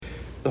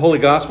The Holy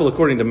Gospel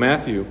according to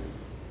Matthew.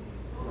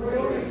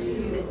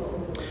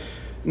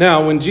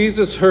 Now, when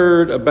Jesus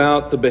heard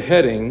about the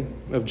beheading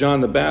of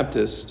John the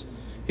Baptist,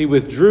 he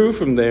withdrew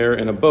from there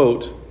in a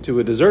boat to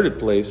a deserted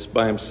place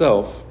by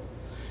himself.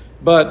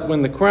 But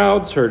when the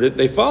crowds heard it,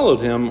 they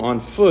followed him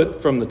on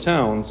foot from the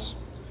towns.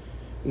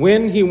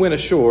 When he went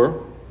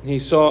ashore, he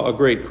saw a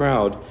great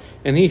crowd,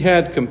 and he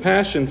had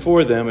compassion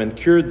for them and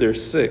cured their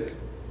sick.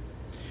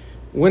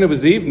 When it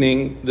was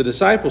evening, the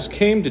disciples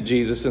came to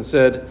Jesus and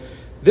said,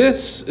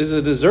 "This is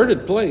a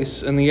deserted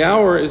place, and the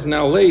hour is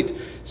now late.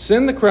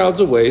 Send the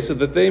crowds away so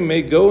that they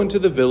may go into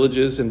the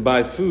villages and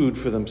buy food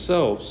for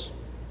themselves."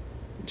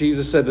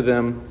 Jesus said to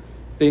them,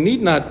 "They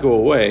need not go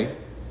away.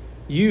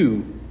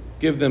 You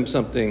give them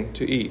something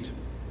to eat."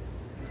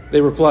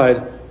 They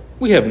replied,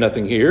 "We have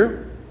nothing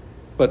here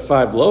but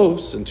 5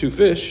 loaves and 2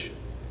 fish."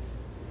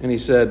 And he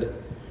said,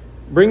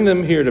 "Bring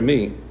them here to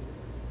me."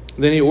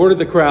 Then he ordered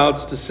the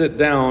crowds to sit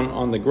down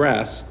on the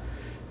grass.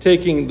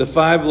 Taking the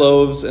 5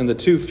 loaves and the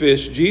 2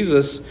 fish,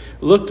 Jesus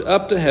looked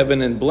up to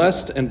heaven and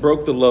blessed and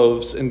broke the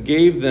loaves and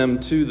gave them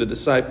to the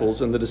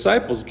disciples, and the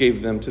disciples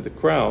gave them to the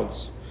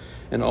crowds.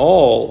 And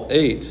all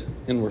ate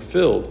and were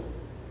filled.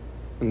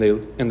 And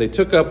they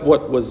took up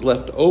what was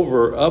left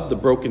over of the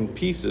broken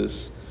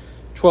pieces,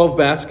 12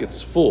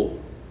 baskets full.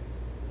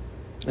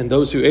 And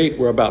those who ate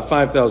were about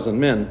 5,000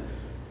 men,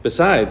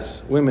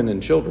 besides women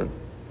and children.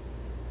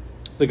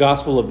 The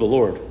Gospel of the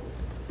Lord.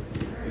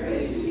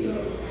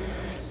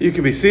 You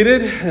can be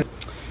seated.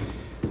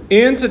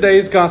 In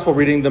today's gospel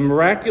reading, the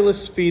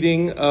miraculous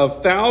feeding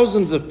of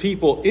thousands of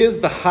people is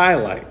the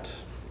highlight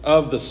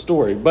of the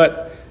story.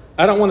 But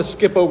I don't want to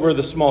skip over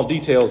the small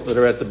details that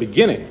are at the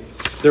beginning.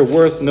 They're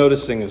worth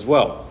noticing as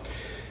well.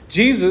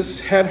 Jesus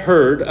had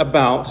heard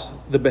about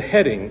the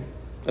beheading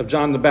of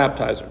John the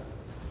Baptizer.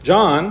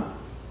 John,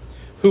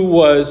 who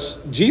was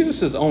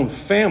Jesus' own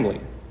family,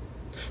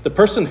 the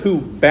person who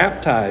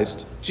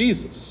baptized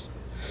Jesus,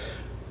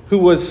 who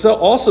was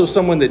also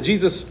someone that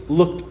Jesus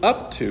looked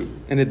up to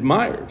and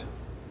admired.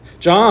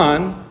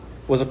 John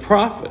was a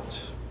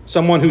prophet,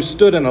 someone who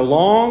stood in a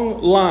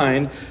long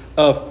line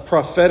of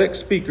prophetic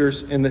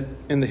speakers in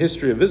the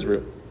history of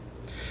Israel.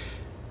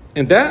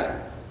 And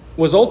that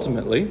was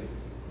ultimately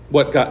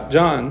what got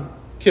John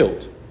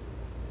killed.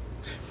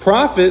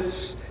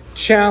 Prophets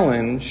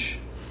challenge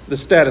the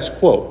status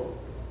quo.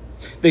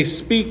 They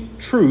speak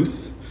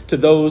truth to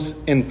those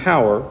in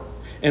power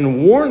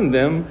and warn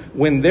them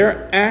when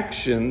their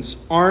actions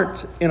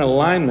aren't in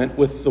alignment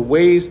with the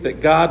ways that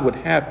God would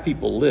have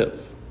people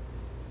live.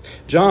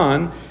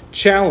 John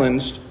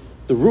challenged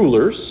the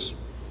rulers,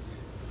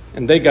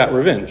 and they got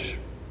revenge.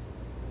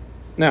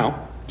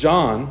 Now,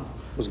 John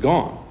was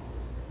gone.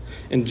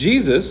 And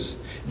Jesus,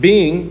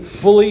 being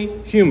fully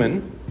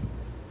human,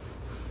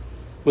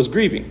 was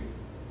grieving.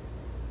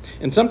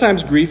 And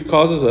sometimes grief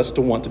causes us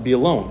to want to be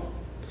alone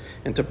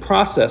and to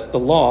process the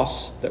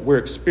loss that we're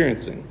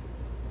experiencing.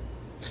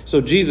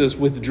 So Jesus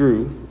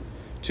withdrew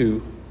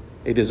to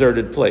a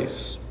deserted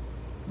place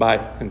by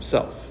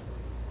himself.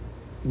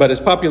 But his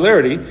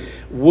popularity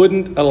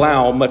wouldn't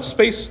allow much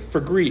space for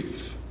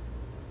grief.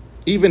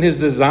 Even his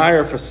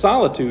desire for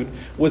solitude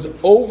was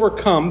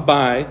overcome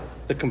by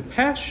the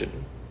compassion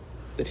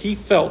that he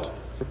felt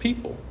for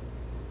people.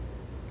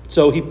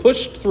 So he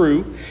pushed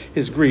through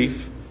his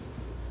grief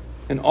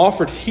and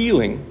offered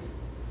healing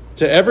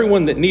to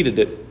everyone that needed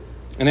it.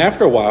 And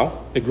after a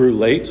while, it grew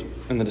late,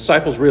 and the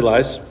disciples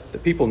realized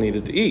that people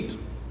needed to eat.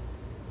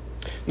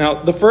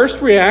 Now, the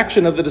first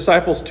reaction of the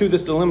disciples to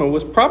this dilemma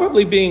was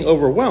probably being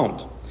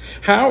overwhelmed.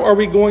 How are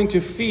we going to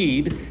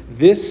feed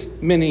this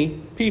many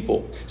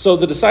people? So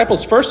the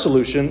disciples' first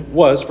solution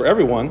was for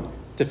everyone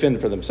to fend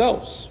for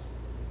themselves.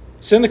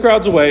 Send the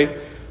crowds away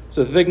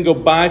so that they can go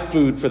buy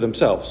food for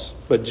themselves.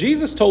 But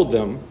Jesus told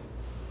them,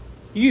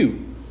 "You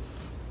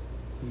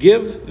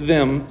give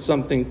them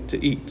something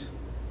to eat."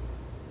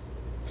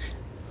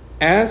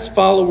 As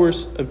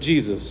followers of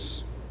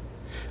Jesus,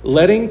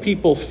 letting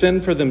people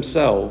fend for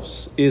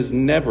themselves is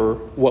never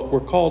what we're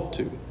called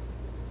to.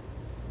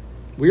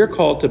 We are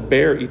called to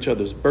bear each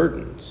other's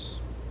burdens.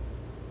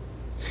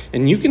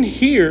 And you can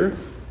hear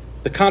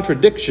the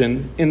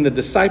contradiction in the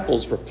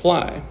disciples'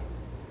 reply.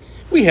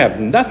 "We have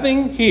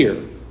nothing here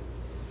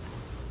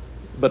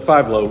but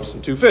 5 loaves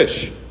and 2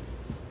 fish.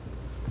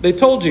 They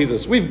told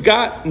Jesus, "We've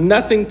got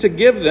nothing to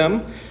give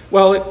them,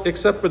 well,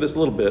 except for this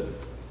little bit,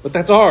 but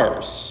that's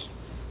ours."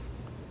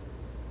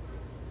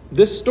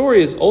 This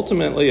story is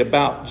ultimately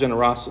about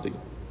generosity.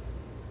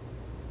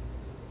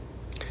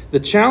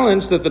 The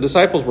challenge that the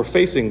disciples were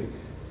facing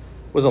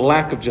was a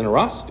lack of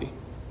generosity.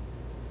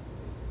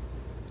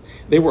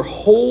 They were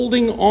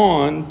holding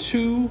on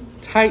too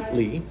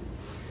tightly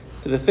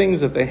to the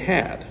things that they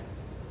had.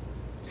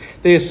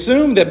 They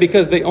assumed that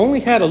because they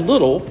only had a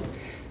little,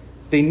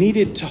 they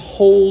needed to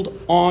hold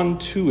on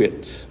to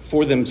it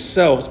for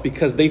themselves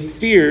because they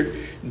feared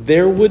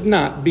there would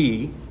not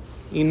be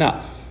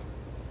enough.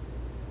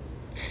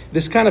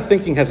 This kind of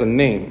thinking has a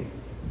name.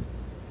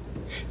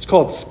 It's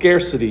called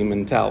scarcity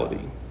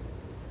mentality.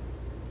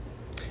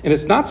 And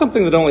it's not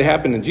something that only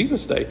happened in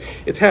Jesus' day.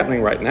 It's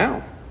happening right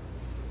now.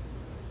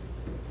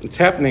 It's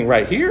happening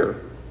right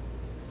here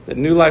at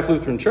New Life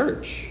Lutheran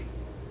Church.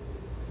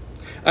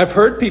 I've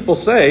heard people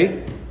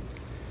say,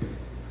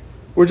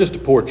 we're just a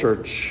poor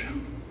church.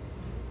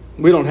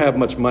 We don't have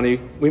much money.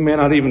 We may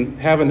not even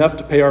have enough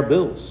to pay our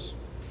bills.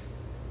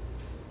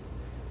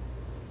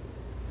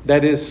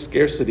 That is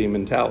scarcity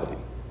mentality.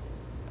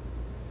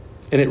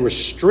 And it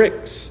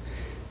restricts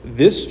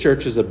this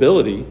church's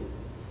ability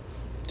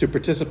to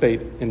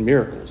participate in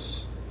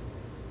miracles.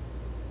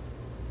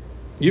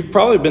 You've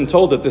probably been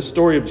told that this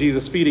story of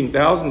Jesus feeding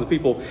thousands of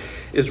people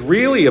is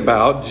really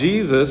about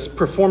Jesus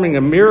performing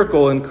a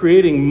miracle and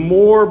creating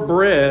more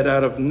bread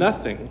out of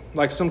nothing,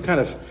 like some kind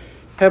of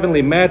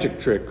heavenly magic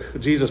trick,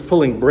 Jesus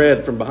pulling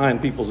bread from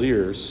behind people's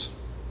ears.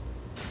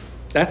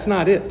 That's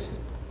not it.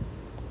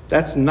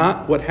 That's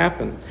not what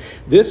happened.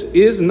 This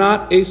is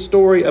not a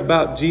story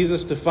about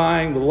Jesus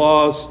defying the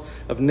laws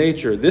of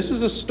nature. This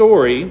is a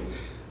story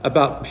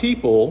about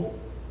people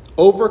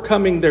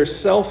overcoming their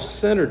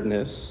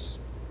self-centeredness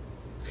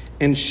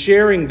and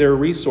sharing their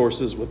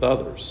resources with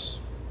others.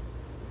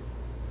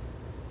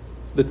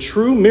 The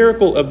true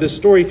miracle of this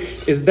story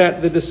is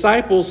that the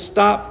disciples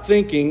stopped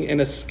thinking in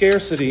a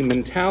scarcity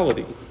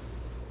mentality.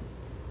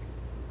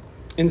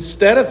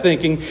 Instead of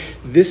thinking,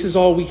 this is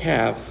all we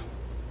have,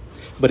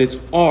 but it's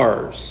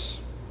ours,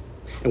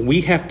 and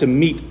we have to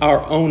meet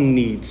our own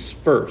needs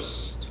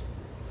first.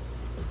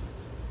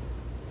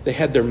 They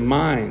had their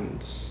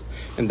minds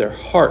and their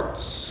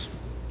hearts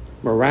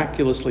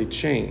miraculously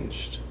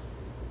changed.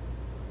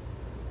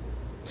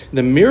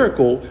 The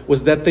miracle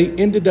was that they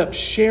ended up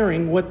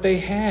sharing what they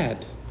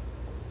had.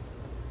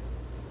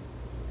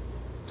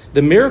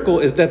 The miracle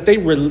is that they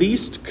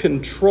released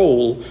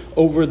control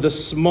over the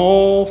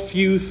small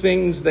few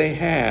things they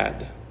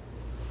had,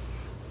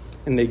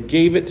 and they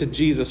gave it to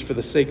Jesus for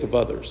the sake of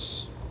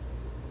others.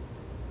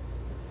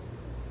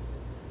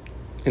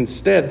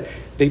 Instead,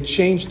 they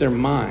changed their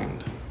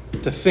mind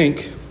to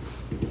think,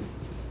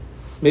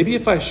 maybe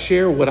if I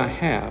share what I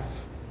have,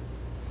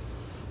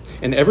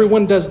 and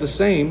everyone does the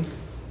same,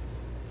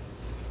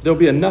 there'll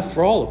be enough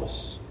for all of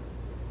us.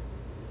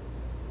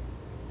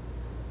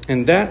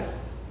 And that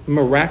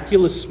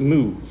miraculous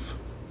move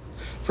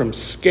from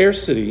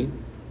scarcity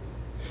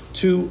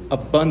to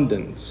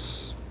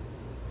abundance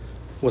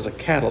was a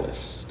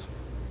catalyst.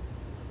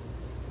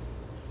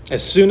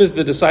 As soon as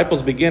the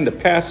disciples began to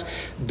pass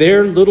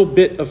their little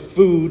bit of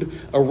food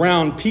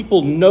around,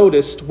 people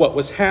noticed what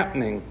was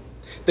happening.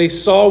 They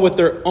saw with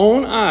their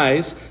own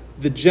eyes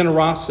the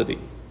generosity,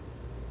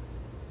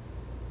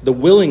 the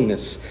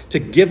willingness to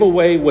give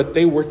away what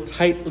they were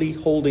tightly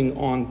holding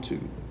on to.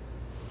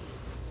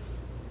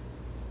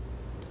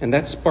 And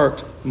that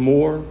sparked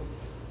more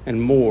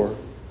and more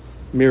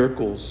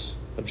miracles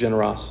of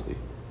generosity.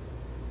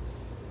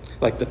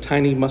 Like the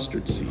tiny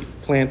mustard seed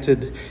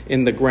planted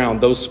in the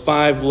ground. Those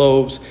 5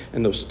 loaves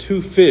and those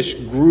 2 fish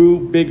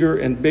grew bigger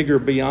and bigger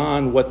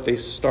beyond what they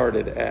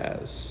started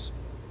as.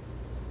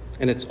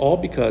 And it's all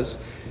because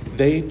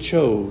they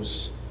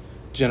chose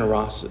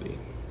generosity.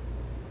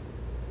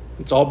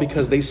 It's all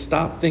because they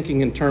stopped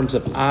thinking in terms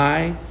of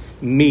I,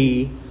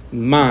 me,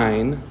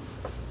 mine,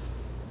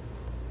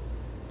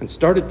 and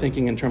started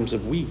thinking in terms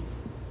of we,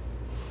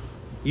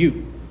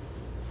 you,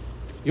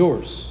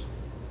 yours.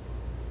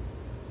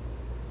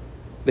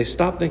 They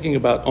stopped thinking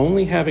about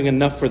only having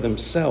enough for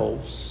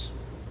themselves,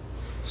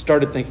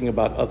 started thinking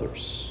about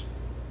others.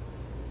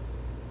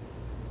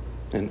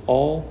 And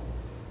all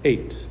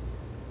ate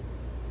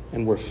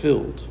and were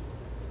filled.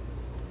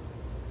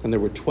 And there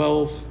were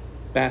 12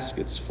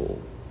 baskets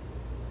full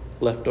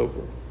left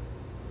over.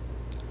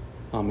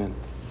 Amen.